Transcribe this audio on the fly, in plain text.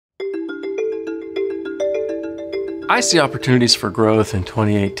I see opportunities for growth in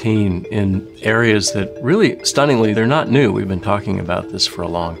 2018 in areas that really, stunningly, they're not new. We've been talking about this for a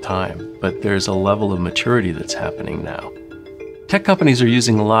long time, but there's a level of maturity that's happening now. Tech companies are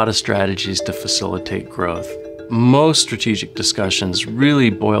using a lot of strategies to facilitate growth. Most strategic discussions really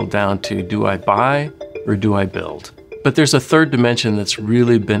boil down to, do I buy or do I build? But there's a third dimension that's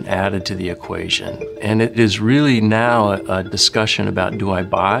really been added to the equation, and it is really now a discussion about, do I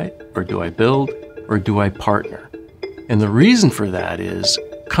buy or do I build or do I partner? And the reason for that is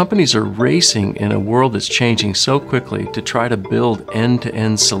companies are racing in a world that's changing so quickly to try to build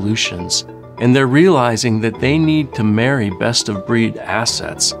end-to-end solutions. And they're realizing that they need to marry best-of-breed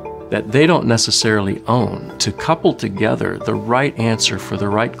assets that they don't necessarily own to couple together the right answer for the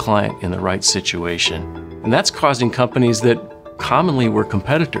right client in the right situation. And that's causing companies that commonly were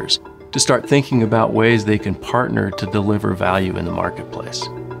competitors to start thinking about ways they can partner to deliver value in the marketplace.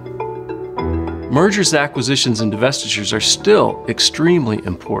 Mergers, acquisitions, and divestitures are still extremely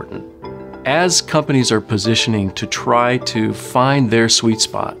important. As companies are positioning to try to find their sweet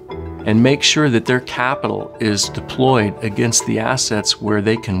spot and make sure that their capital is deployed against the assets where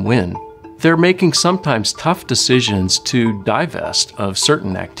they can win, they're making sometimes tough decisions to divest of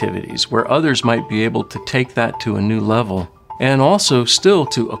certain activities where others might be able to take that to a new level, and also still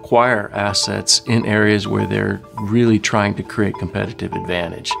to acquire assets in areas where they're really trying to create competitive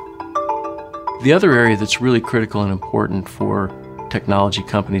advantage. The other area that's really critical and important for technology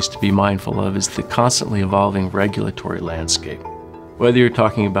companies to be mindful of is the constantly evolving regulatory landscape. Whether you're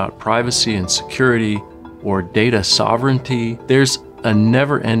talking about privacy and security or data sovereignty, there's a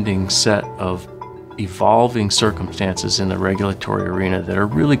never-ending set of evolving circumstances in the regulatory arena that are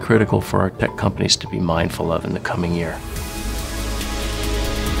really critical for our tech companies to be mindful of in the coming year.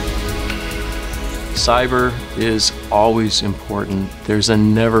 Cyber is always important. There's a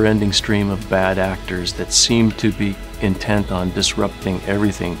never-ending stream of bad actors that seem to be intent on disrupting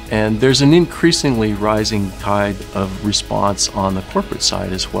everything. And there's an increasingly rising tide of response on the corporate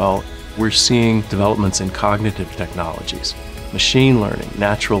side as well. We're seeing developments in cognitive technologies, machine learning,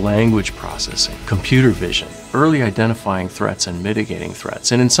 natural language processing, computer vision, early identifying threats and mitigating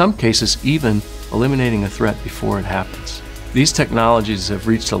threats, and in some cases even eliminating a threat before it happens. These technologies have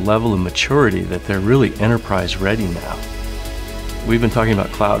reached a level of maturity that they're really enterprise ready now. We've been talking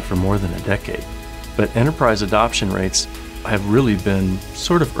about cloud for more than a decade, but enterprise adoption rates have really been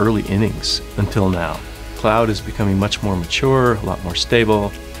sort of early innings until now. Cloud is becoming much more mature, a lot more stable,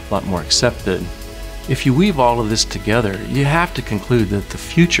 a lot more accepted. If you weave all of this together, you have to conclude that the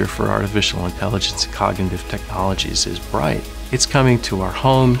future for artificial intelligence and cognitive technologies is bright. It's coming to our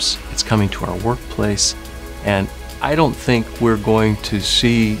homes, it's coming to our workplace, and I don't think we're going to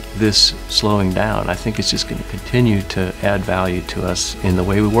see this slowing down. I think it's just going to continue to add value to us in the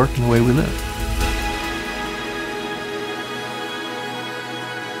way we work and the way we live.